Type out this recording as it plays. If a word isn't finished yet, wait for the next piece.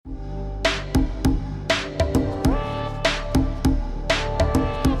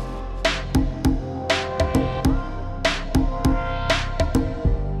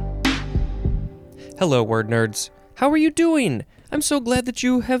Hello, word nerds. How are you doing? I'm so glad that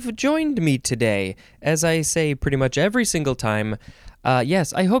you have joined me today. As I say pretty much every single time,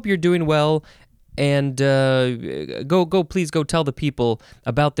 yes, I hope you're doing well. And please go tell the people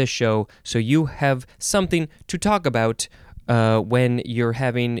about this show so you have something to talk about when you're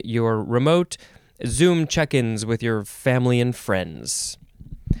having your remote Zoom check-ins with your family and friends.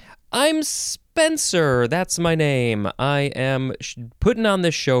 I'm Spencer, that's my name. I am putting on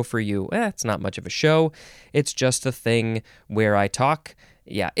this show for you. It's not much of a show. It's just a thing where I talk.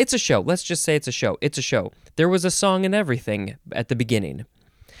 Yeah, it's a show. Let's just say it's a show. It's a show. There was a song and everything at the beginning.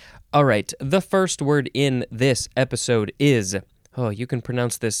 All right, the first word in this episode is, you can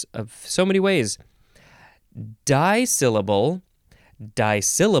pronounce this of so many ways. Disyllable,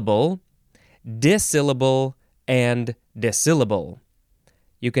 disyllable, disyllable, and disyllable.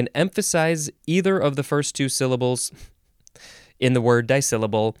 You can emphasize either of the first two syllables in the word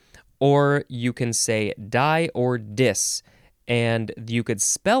disyllable, or you can say di or dis, and you could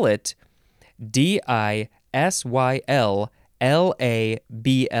spell it D-I-S-Y-L-L-A-B-L-E,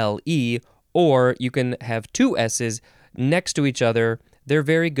 or you can have two S's next to each other. They're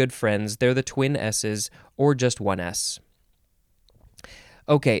very good friends. They're the twin S's, or just one S.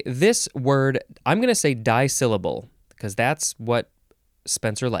 Okay, this word, I'm going to say disyllable, because that's what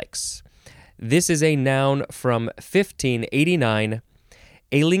Spencer likes. This is a noun from 1589,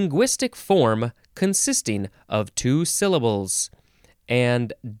 a linguistic form consisting of two syllables,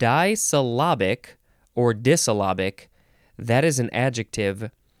 and disyllabic or dissyllabic, that is an adjective,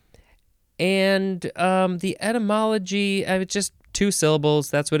 and the etymology, it's just two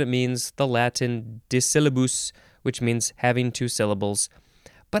syllables, that's what it means, the Latin disyllabus, which means having two syllables,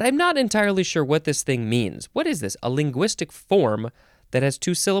 but I'm not entirely sure what this thing means. What is this? A linguistic form that has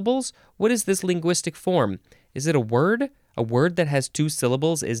two syllables? What is this linguistic form? Is it a word? A word that has two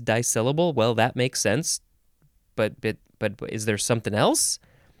syllables is disyllable? Well, that makes sense. But is there something else?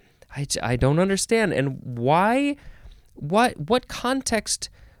 I don't understand. And why? What context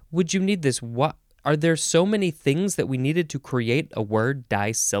would you need this? What are there so many things that we needed to create a word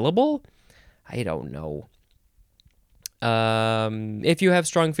disyllable? I don't know. If you have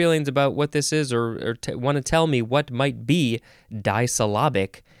strong feelings about what this is or want to tell me what might be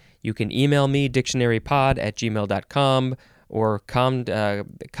disyllabic, you can email me, dictionarypod@gmail.com, or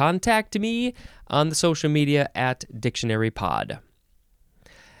contact me on the social media at dictionarypod.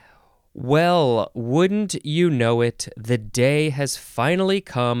 Well, wouldn't you know it, the day has finally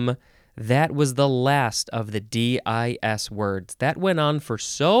come. That was the last of the DIS words. That went on for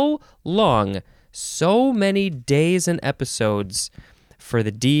so long. So many days and episodes for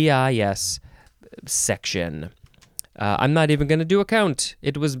the DIS section. I'm not even going to do a count.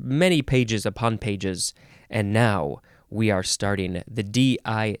 It was many pages upon pages. And now we are starting the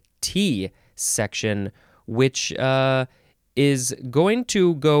DIT section, which is going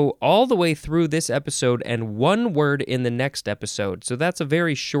to go all the way through this episode and one word in the next episode. So that's a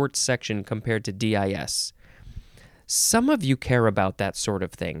very short section compared to DIS. Some of you care about that sort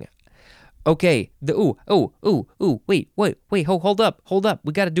of thing. Okay, wait, hold up.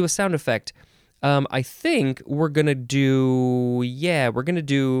 We got to do a sound effect. I think we're going to do,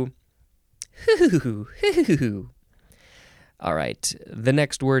 All right, the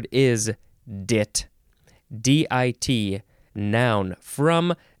next word is dit, D-I-T, noun,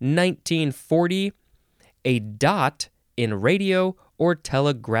 from 1940, a dot in radio or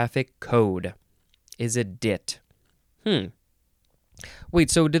telegraphic code. Is a dit. Wait,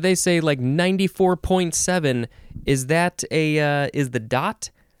 so did they say like 94.7? Is that is the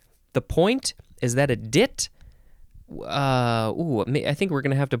dot the point? Is that a dit? I think we're going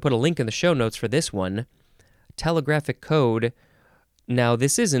to have to put a link in the show notes for this one. Telegraphic code. Now,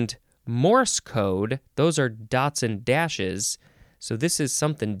 this isn't Morse code. Those are dots and dashes. So this is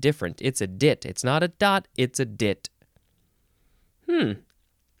something different. It's a dit. It's not a dot. It's a dit. I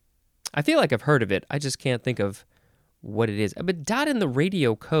feel like I've heard of it. I just can't think of what it is. But dot in the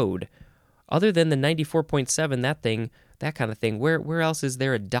radio code, other than the 94.7, that kind of thing, where else is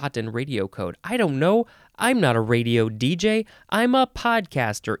there a dot in radio code? I don't know. I'm not a radio DJ. I'm a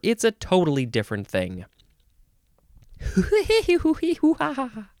podcaster. It's a totally different thing.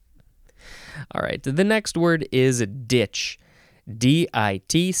 All right, the next word is ditch,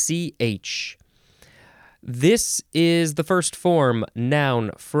 D-I-T-C-H. This is the first form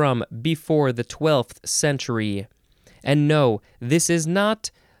noun from before the 12th century. And no, this is not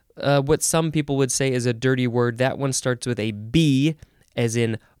what some people would say is a dirty word. That one starts with a B, as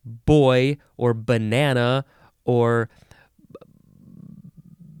in boy or banana or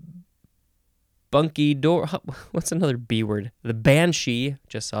bunky door. What's another B word? The banshee.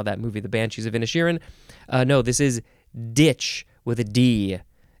 Just saw that movie, The Banshees of Inisherin. No, this is ditch with a D,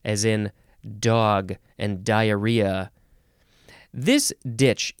 as in dog and diarrhea. This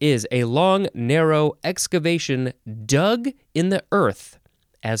ditch is a long, narrow excavation dug in the earth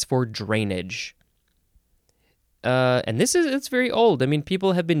as for drainage. And it's very old. I mean,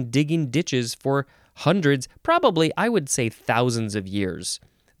 people have been digging ditches for hundreds, probably, I would say thousands of years.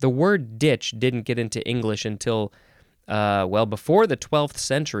 The word ditch didn't get into English until, before the 12th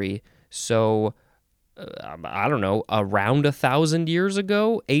century. So, I don't know, around 1,000 years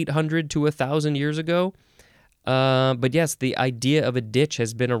ago, 800 to 1,000 years ago. But yes, the idea of a ditch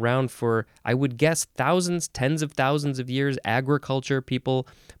has been around for, I would guess, thousands, tens of thousands of years. Agriculture, people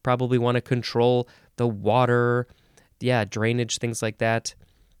probably want to control the water, drainage, things like that.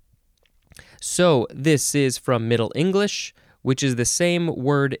 So this is from Middle English, which is the same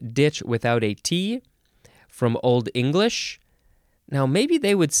word ditch without a T, from Old English. Now, maybe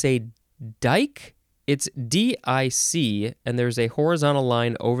they would say dike. It's D-I-C, and there's a horizontal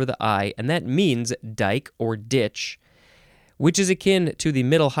line over the I, and that means dike or ditch, which is akin to the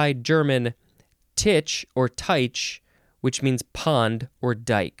Middle High German titch or teich, which means pond or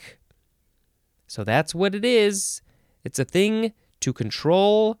dike. So that's what it is. It's a thing to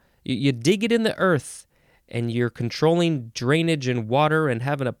control. You dig it in the earth, and you're controlling drainage and water and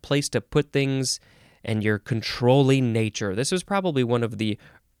having a place to put things, and you're controlling nature. This was probably one of the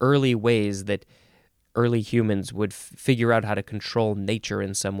early ways that early humans would figure out how to control nature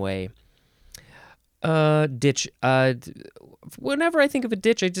in some way. Ditch. Whenever I think of a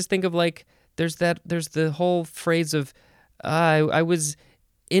ditch, I just think of there's the whole phrase of, I was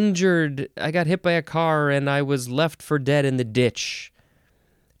injured, I got hit by a car, and I was left for dead in the ditch.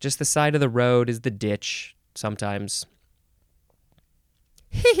 Just the side of the road is the ditch, sometimes.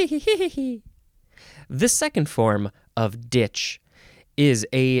 The second form of ditch is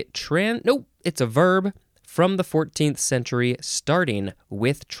it's a verb from the 14th century starting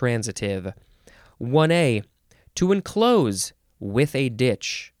with transitive. 1a, to enclose with a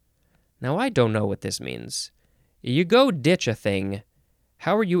ditch. Now, I don't know what this means. You go ditch a thing.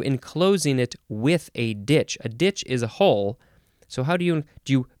 How are you enclosing it with a ditch? A ditch is a hole. So how do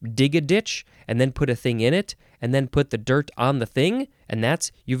you dig a ditch and then put a thing in it and then put the dirt on the thing? And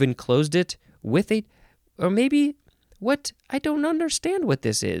you've enclosed it with or maybe, what? I don't understand what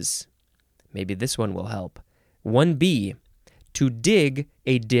this is. Maybe this one will help. 1b, to dig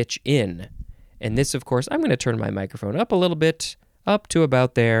a ditch in. And this, of course, I'm going to turn my microphone up a little bit, up to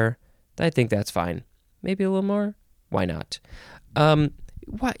about there. I think that's fine. Maybe a little more? Why not?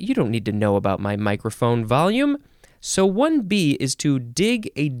 What? You don't need to know about my microphone volume. So 1b is to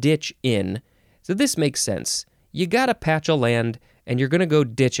dig a ditch in. So this makes sense. You got a patch of land, and you're going to go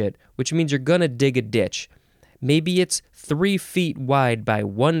ditch it, which means you're going to dig a ditch. Maybe it's 3 feet wide by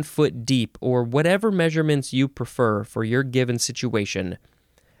 1 foot deep, or whatever measurements you prefer for your given situation.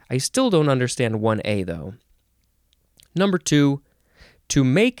 I still don't understand 1a, though. Number 2, to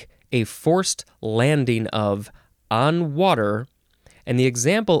make a forced landing of on water, and the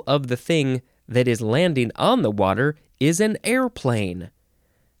example of the thing that is landing on the water is an airplane.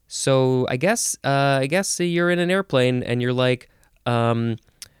 So I guess you're in an airplane, and you're like,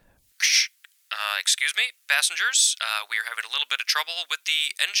 excuse me, passengers, we are having a little bit of trouble with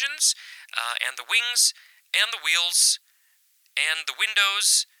the engines, and the wings, and the wheels, and the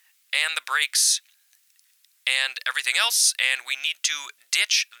windows, and the brakes, and everything else, and we need to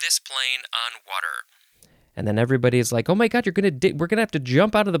ditch this plane on water. And then everybody is like, oh my God, we're going to have to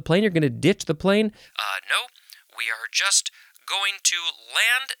jump out of the plane, you're going to ditch the plane? No, we are just going to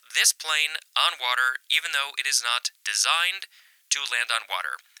land this plane on water, even though it is not designed to land on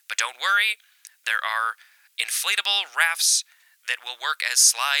water. But don't worry, there are inflatable rafts that will work as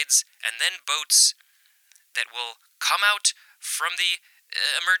slides, and then boats that will come out from the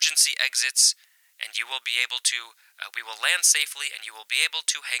emergency exits, and you will be able to, we will land safely, and you will be able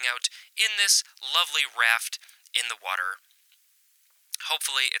to hang out in this lovely raft in the water.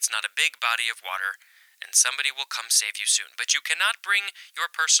 Hopefully, it's not a big body of water, and somebody will come save you soon. But you cannot bring your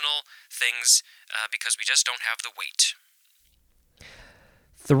personal things because we just don't have the weight.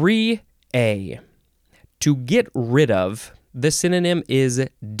 3a, to get rid of, the synonym is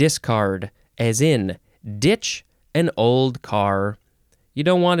discard, as in ditch an old car. You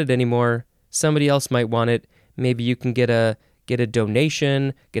don't want it anymore. Somebody else might want it. Maybe you can get a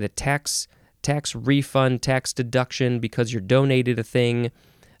donation, get a tax refund, tax deduction because you're donated a thing.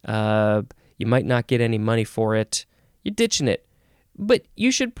 You might not get any money for it. You're ditching it. But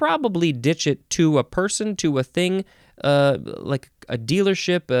you should probably ditch it to a person, to a thing, like a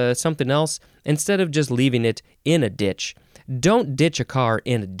dealership, something else, instead of just leaving it in a ditch. Don't ditch a car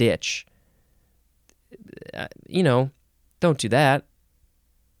in a ditch. Don't do that.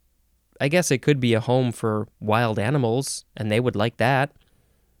 I guess it could be a home for wild animals, and they would like that.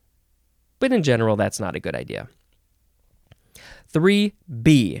 But in general, that's not a good idea.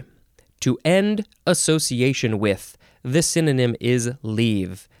 3B, to end association with. The synonym is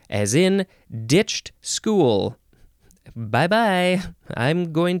leave, as in ditched school. Bye-bye.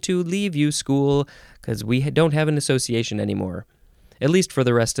 I'm going to leave you, school, because we don't have an association anymore, at least for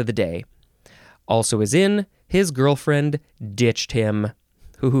the rest of the day. Also as in, his girlfriend ditched him.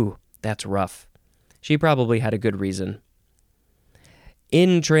 Ooh, that's rough. She probably had a good reason.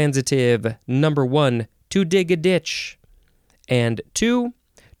 Intransitive, number 1, to dig a ditch. And 2,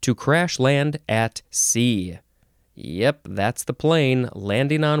 to crash land at sea. Yep, that's the plane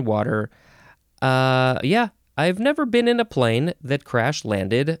landing on water. Yeah, I've never been in a plane that crash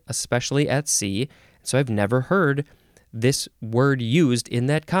landed, especially at sea, so I've never heard this word used in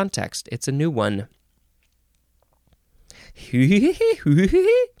that context. It's a new one. The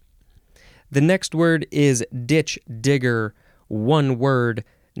next word is ditch digger. One word,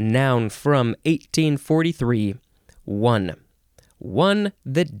 noun from 1843. One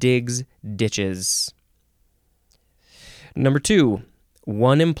that digs ditches. Number 2,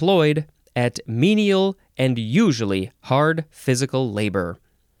 one employed at menial and usually hard physical labor.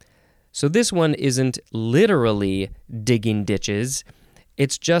 So this one isn't literally digging ditches.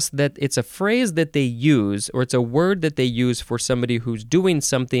 It's just that it's a phrase that they use, or it's a word that they use for somebody who's doing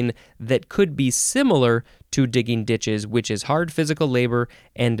something that could be similar to digging ditches, which is hard physical labor,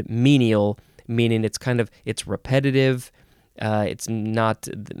 and menial, meaning it's repetitive. It's not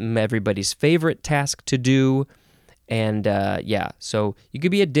everybody's favorite task to do. And so you could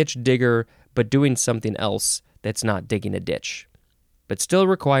be a ditch digger, but doing something else that's not digging a ditch, but still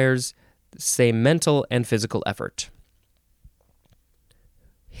requires the same mental and physical effort.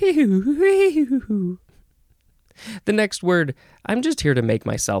 The next word, I'm just here to make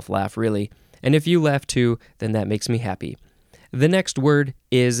myself laugh, really. And if you laugh too, then that makes me happy. The next word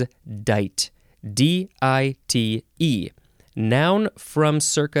is dite. D-I-T-E. Noun from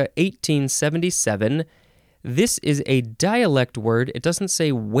circa 1877. This is a dialect word. It doesn't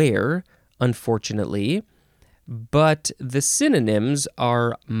say where, unfortunately, but the synonyms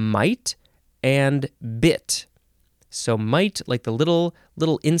are might and bit. So might, like the little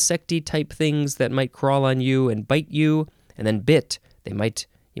insecty type things that might crawl on you and bite you, and then bit, you might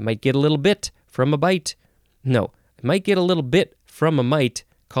get a little bit from a bite. No, you might get a little bit from a mite,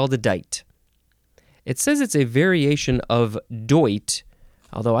 called a dite. It says it's a variation of doit,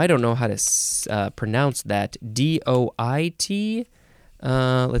 although I don't know how to pronounce that. D-O-I-T.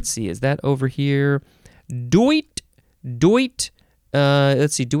 Let's see, is that over here? Doit.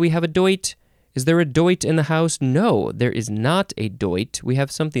 Let's see, do we have a doit? Is there a doit in the house? No, there is not a doit. We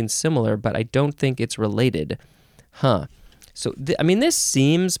have something similar, but I don't think it's related. So, this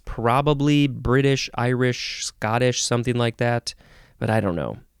seems probably British, Irish, Scottish, something like that, but I don't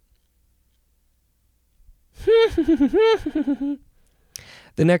know.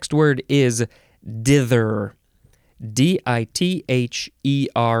 The next word is dither. D-I-T-H-E-R,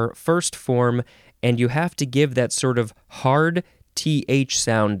 first form, and you have to give that sort of hard TH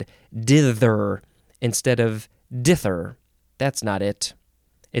sound, dither, instead of dither. That's not it.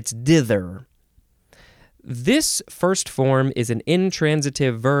 It's dither. This first form is an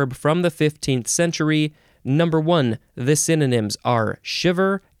intransitive verb from the 15th century. Number 1, the synonyms are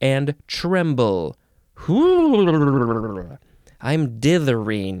shiver and tremble. I'm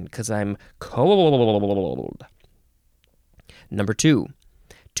dithering because I'm cold. Number 2,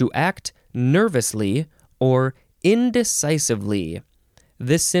 to act nervously or indecisively.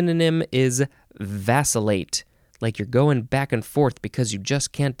 This synonym is vacillate, like you're going back and forth because you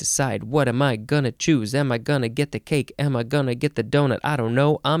just can't decide. What am I gonna choose? Am I gonna get the cake? Am I gonna get the donut? I don't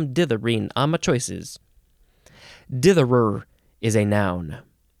know. I'm dithering on my choices. Ditherer is a noun.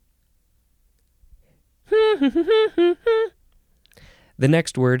 The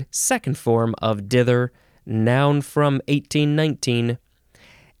next word, second form of dither, noun from 1819.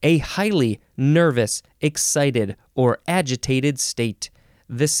 A highly nervous, excited, or agitated state.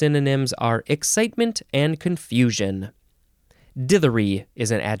 The synonyms are excitement and confusion. Dithery is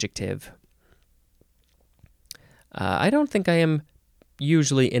an adjective. I don't think I am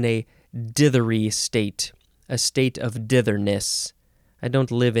usually in a dithery state, a state of ditherness. I don't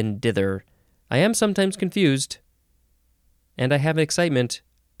live in dither. I am sometimes confused, and I have excitement,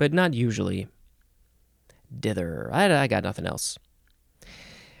 but not usually. Dither. I got nothing else.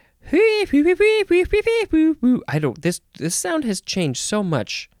 I don't. This sound has changed so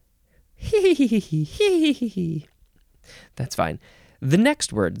much. That's fine. The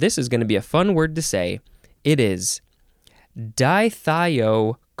next word. This is going to be a fun word to say. It is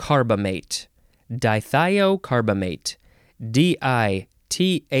dithiocarbamate. Dithiocarbamate.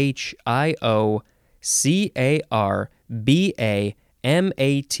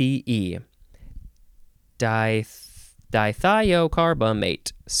 dithiocarbamate.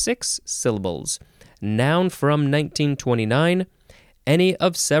 Dithiocarbamate. 6 syllables. Noun from 1929. Any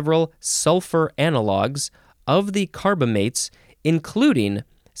of several sulfur analogs of the carbamates, including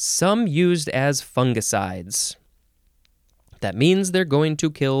some used as fungicides. That means they're going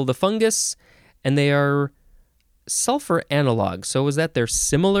to kill the fungus, and they are sulfur analogs. So is that they're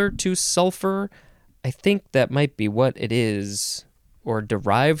similar to sulfur? I think that might be what it is. Or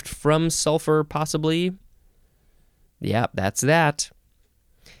derived from sulfur, possibly. Yeah, that's that.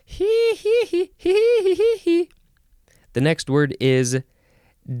 The next word is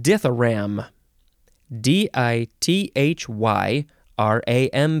dithyramb. dithyramb.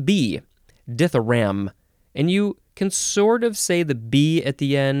 Dithyramb. And you can sort of say the B at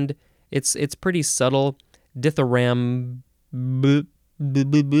the end. It's pretty subtle. Dithyramb.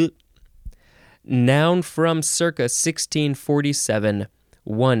 Noun from circa 1647.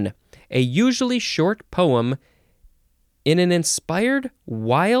 1. A usually short poem in an inspired,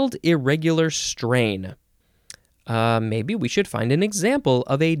 wild, irregular strain. Maybe we should find an example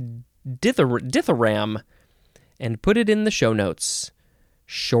of a dithyramb and put it in the show notes.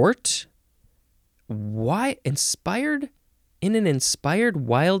 Short, why inspired in an inspired,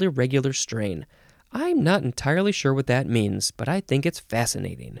 wild, irregular strain. I'm not entirely sure what that means, but I think it's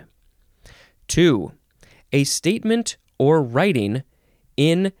fascinating. 2. A statement or writing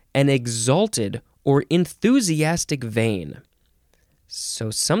in an exalted or enthusiastic vein. So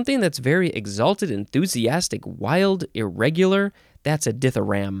something that's very exalted, enthusiastic, wild, irregular, that's a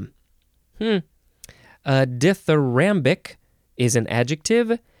dithyramb. Dithyrambic is an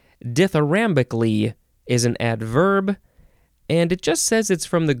adjective. Dithyrambically is an adverb. And it just says it's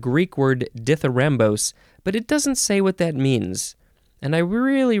from the Greek word dithyrambos, but it doesn't say what that means. And I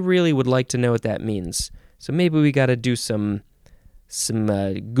really, really would like to know what that means. So maybe we got to do some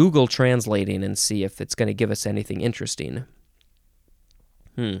Google translating and see if it's going to give us anything interesting.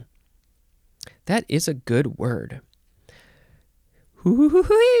 That is a good word.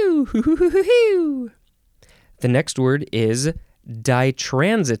 The next word is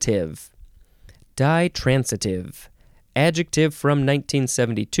ditransitive. Ditransitive. Adjective from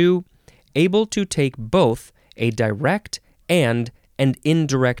 1972, able to take both a direct and an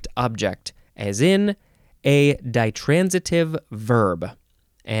indirect object, as in a ditransitive verb.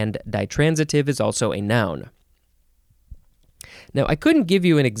 And ditransitive is also a noun. Now, I couldn't give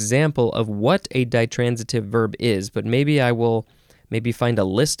you an example of what a ditransitive verb is, but maybe I will find a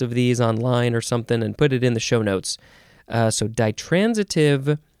list of these online or something and put it in the show notes. So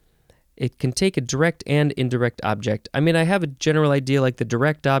ditransitive, it can take a direct and indirect object. I mean, I have a general idea, like the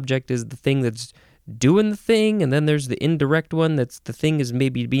direct object is the thing that's doing the thing, and then there's the indirect one that's the thing is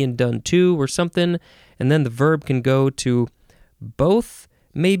maybe being done to or something, and then the verb can go to both,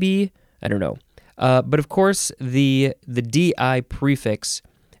 maybe, I don't know. But of course, the di prefix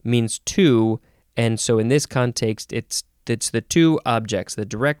means to, and so in this context, it's the two objects, the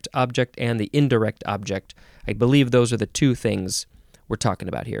direct object and the indirect object. I believe those are the two things we're talking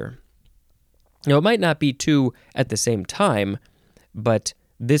about here. Now, it might not be two at the same time, but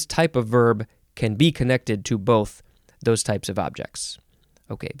this type of verb can be connected to both those types of objects.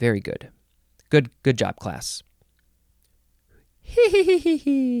 Okay, very good. Good job, class.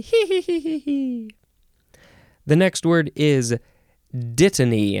 The next word is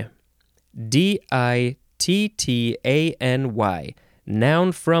dittany. Dittany.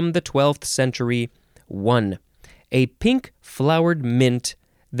 Noun from the 12th century. 1. A pink-flowered mint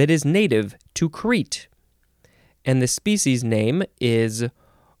that is native to Crete. And the species name is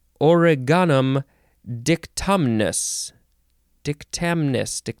Oreganum dictamnus.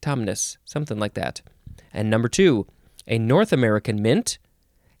 Dictamnus, something like that. And number 2, a North American mint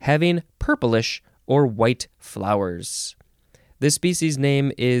having purplish or white flowers. The species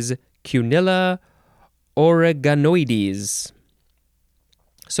name is Cunilla oreganoides.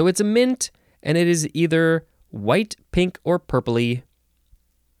 So it's a mint, and it is either white, pink, or purpley.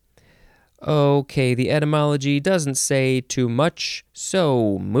 Okay, the etymology doesn't say too much,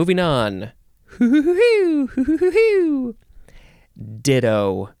 so moving on.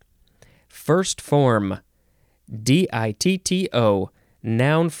 Ditto. First form, ditto,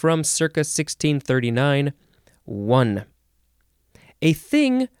 noun from circa 1639. 1. A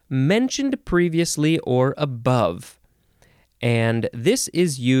thing mentioned previously or above. And this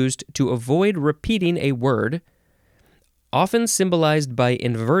is used to avoid repeating a word, often symbolized by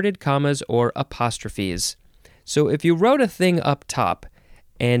inverted commas or apostrophes. So if you wrote a thing up top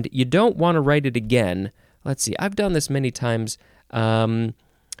and you don't want to write it again, let's see, I've done this many times.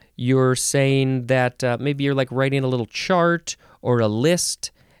 You're saying that maybe you're like writing a little chart or a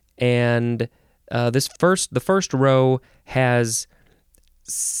list, and the first row has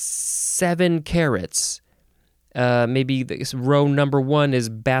 7 carrots. Maybe this row number 1 is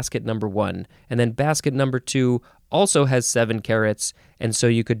basket number 1, and then basket number 2 also has 7 carrots, and so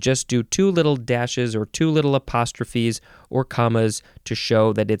you could just do 2 little dashes or 2 little apostrophes or commas to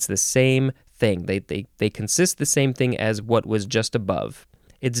show that it's the same thing. They consist the same thing as what was just above.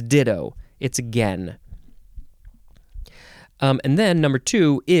 It's ditto. It's again. And then number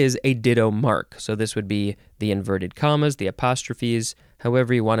 2 is a ditto mark. So this would be the inverted commas, the apostrophes,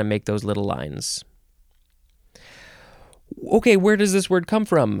 however you want to make those little lines. Okay, where does this word come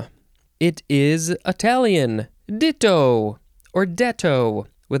from? It is Italian. Ditto or detto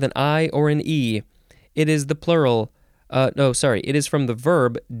with an I or an E. It is the plural. It is from the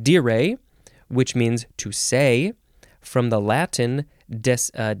verb dire, which means to say, from the Latin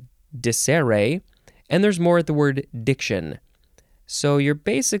dicere, and there's more at the word diction. So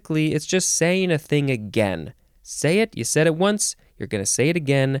it's just saying a thing again. Say it, you said it once, you're going to say it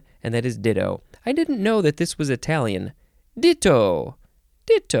again, and that is ditto. I didn't know that this was Italian. Ditto,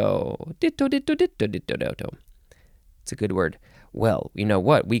 ditto, ditto, ditto, ditto, ditto, ditto. It's a good word. Well, you know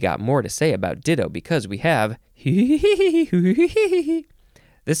what? We got more to say about ditto because we have the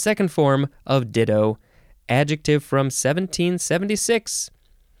second form of ditto, adjective from 1776,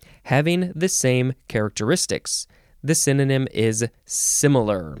 having the same characteristics. The synonym is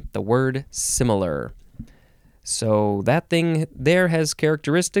similar, the word similar. So that thing there has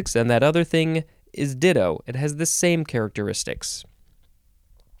characteristics, and that other thing is ditto. It has the same characteristics.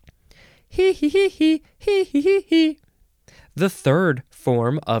 The third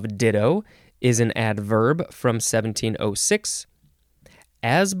form of ditto is an adverb from 1706,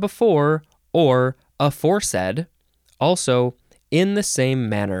 as before or aforesaid, also in the same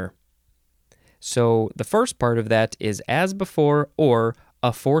manner. So the first part of that is as before or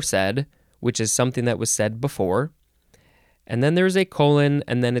aforesaid, which is something that was said before. And then there's a colon,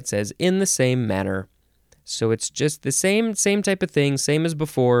 and then it says in the same manner. So it's just the same type of thing, same as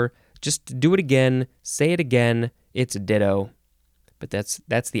before. Just do it again, say it again. It's ditto. But that's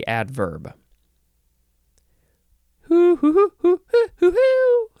the adverb.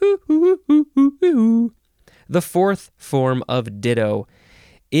 The fourth form of ditto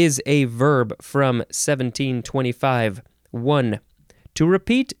is a verb from 1725. 1. To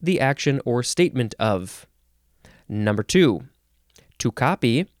repeat the action or statement of. Number 2. To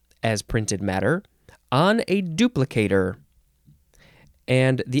copy, as printed matter, on a duplicator.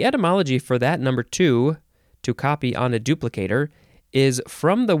 And the etymology for that number 2, to copy on a duplicator, is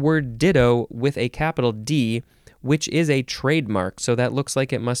from the word ditto with a capital D, which is a trademark. So that looks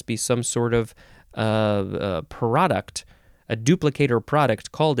like it must be some sort of product, a duplicator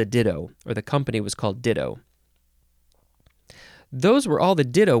product called a ditto, or the company was called Ditto. Those were all the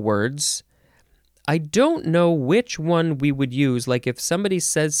ditto words. I don't know which one we would use. Like if somebody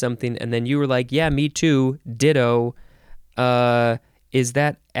says something and then you were like, yeah, me too, ditto. Is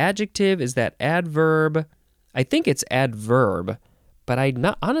that adjective? Is that adverb? I think it's adverb, but I'm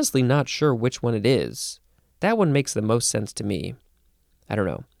honestly not sure which one it is. That one makes the most sense to me. I don't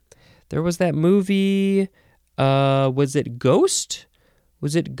know. There was that movie, was it Ghost?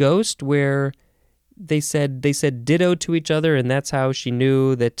 Was it Ghost where they said ditto to each other and that's how she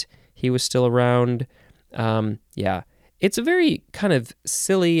knew that he was still around? Yeah. It's a very kind of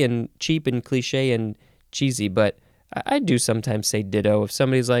silly and cheap and cliche and cheesy, but I do sometimes say ditto. If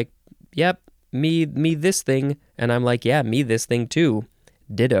somebody's like, yep, me this thing, and I'm like, yeah, me this thing too,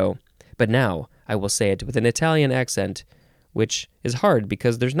 ditto. But now I will say it with an Italian accent, which is hard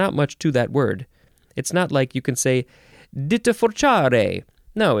because there's not much to that word. It's not like you can say ditto forciare.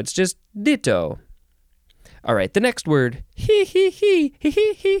 No, it's just ditto. All right, the next word, ditty,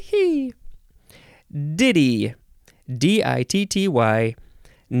 ditty,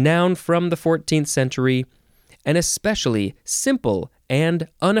 noun from the 14th century, an especially simple and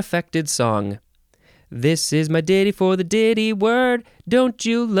unaffected song. This is my ditty for the ditty word. Don't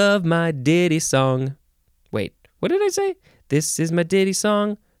you love my ditty song? Wait, what did I say? This is my ditty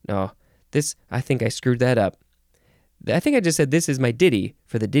song? No, I think I screwed that up. I think I just said this is my ditty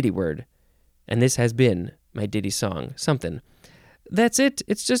for the ditty word. And this has been my ditty song. Something. That's it.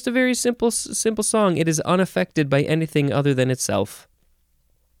 It's just a very simple song. It is unaffected by anything other than itself.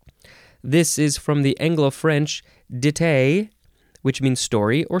 This is from the Anglo-French ditté, which means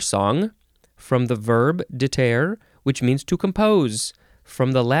story or song, from the verb dictere, which means to compose,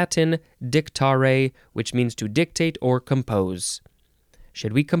 from the Latin dictare, which means to dictate or compose.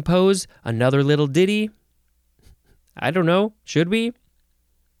 Should we compose another little ditty? I don't know. Should we?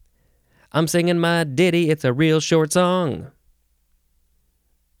 I'm singing my ditty. It's a real short song.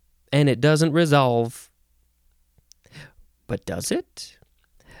 And it doesn't resolve. But does it?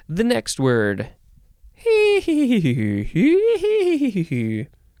 The next word. Ditty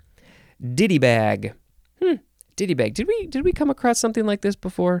bag. Ditty bag. Did we come across something like this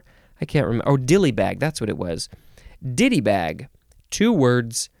before? I can't remember. Oh, dilly bag. That's what it was. Ditty bag. 2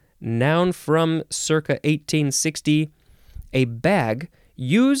 words. Noun from circa 1860. A bag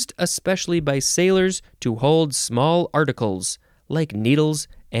used especially by sailors to hold small articles like needles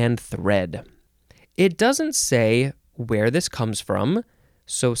and thread. It doesn't say where this comes from,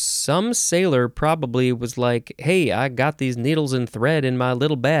 so some sailor probably was like, hey, I got these needles and thread in my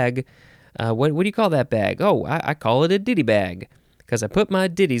little bag. What do you call that bag? Oh, I call it a ditty bag, because I put my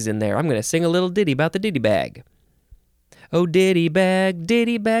ditties in there. I'm going to sing a little ditty about the ditty bag. Oh, ditty bag,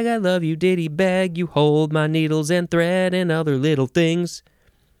 I love you, ditty bag. You hold my needles and thread and other little things.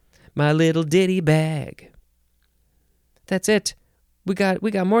 My little ditty bag. That's it. We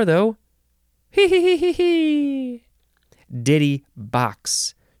got more, though. Hee hee hee hee hee. Ditty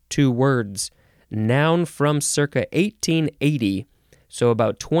box. 2 words. Noun from circa 1880. So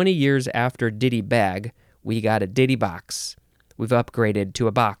about 20 years after ditty bag, we got a ditty box. We've upgraded to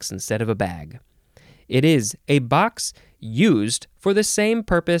a box instead of a bag. It is a box used for the same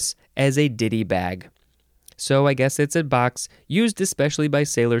purpose as a ditty bag. So I guess it's a box used especially by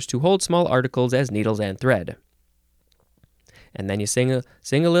sailors to hold small articles as needles and thread. And then you sing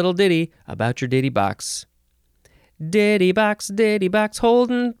a little ditty about your ditty box. Ditty box,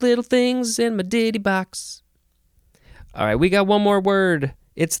 holding little things in my ditty box. All right, we got one more word.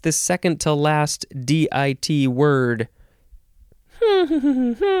 It's the second to last DIT word.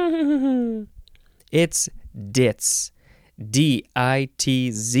 It's ditz.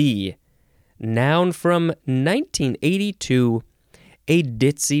 D-I-T-Z. Noun from 1982. A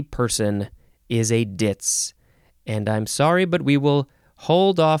ditzy person is a ditz. And I'm sorry, but we will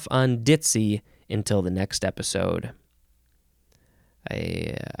hold off on ditzy until the next episode.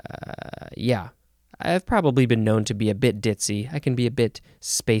 I've probably been known to be a bit ditzy. I can be a bit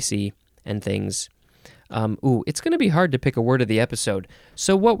spacey and things. It's going to be hard to pick a word of the episode.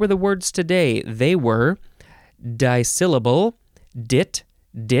 So what were the words today? They were disyllable, dit,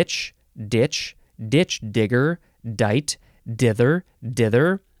 ditch, ditch, ditch digger, dite, dither,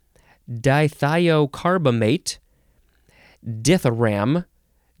 dithiocarbamate, dithyram,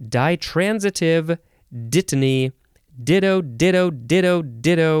 ditransitive, dittany, ditto. Did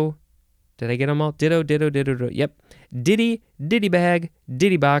I get them all? Ditto. Yep. Ditty, ditty bag,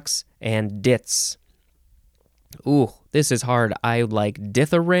 ditty box, and ditz. Ooh, this is hard. I like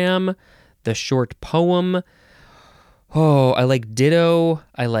dithyram, the short poem. Oh, I like ditto.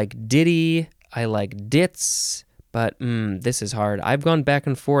 I like ditty. I like ditz. But this is hard. I've gone back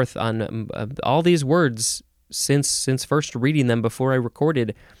and forth on all these words since first reading them before I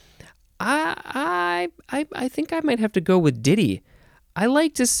recorded. I think I might have to go with ditty. I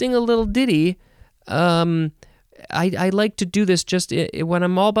like to sing a little ditty. I like to do this just when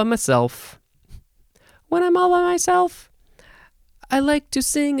I'm all by myself. When I'm all by myself, I like to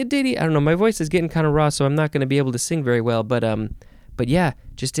sing a ditty. I don't know, my voice is getting kind of raw, so I'm not going to be able to sing very well. But yeah,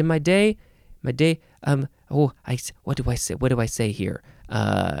 just in my day. What do I say? What do I say here?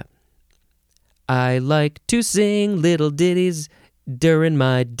 I like to sing little ditties during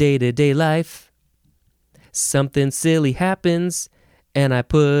my day-to-day life. Something silly happens, and I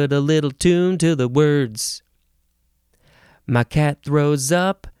put a little tune to the words. My cat throws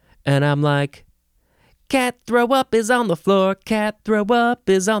up, and I'm like, cat throw up is on the floor, cat throw up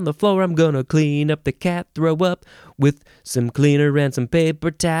is on the floor. I'm gonna clean up the cat throw up with some cleaner and some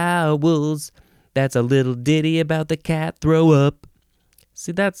paper towels. That's a little ditty about the cat throw up.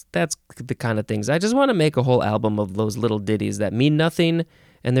 See, that's the kind of things. I just want to make a whole album of those little ditties that mean nothing,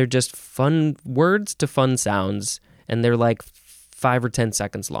 and they're just fun words to fun sounds, and they're like 5 or 10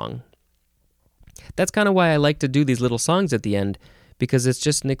 seconds long. That's kind of why I like to do these little songs at the end, because it's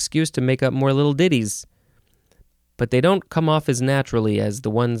just an excuse to make up more little ditties. But they don't come off as naturally as the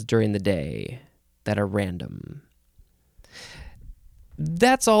ones during the day that are random.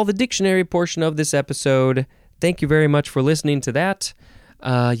 That's all the dictionary portion of this episode. Thank you very much for listening to that.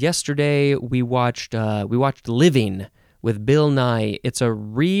 Yesterday we watched Living with Bill Nye. It's a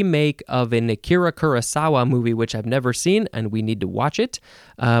remake of an Akira Kurosawa movie, which I've never seen, and we need to watch it.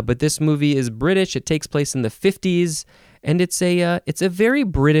 But this movie is British. It takes place in the 50s, and it's a very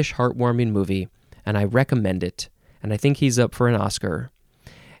British, heartwarming movie, and I recommend it. And I think he's up for an Oscar.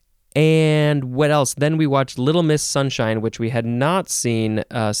 And what else? Then we watched Little Miss Sunshine, which we had not seen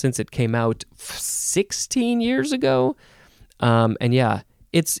since it came out 16 years ago. And yeah,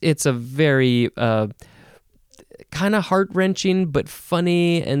 it's a very kind of heart-wrenching but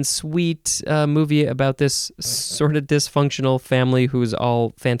funny and sweet movie about this sort of dysfunctional family who's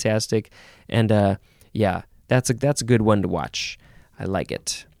all fantastic. And yeah, that's a good one to watch. I like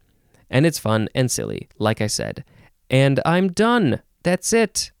it. And it's fun and silly, like I said. And I'm done. That's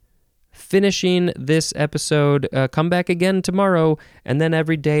it. Finishing this episode. Come back again tomorrow, and then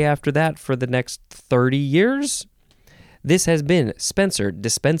every day after that for the next 30 years. This has been Spencer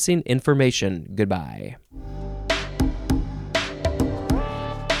dispensing information. Goodbye.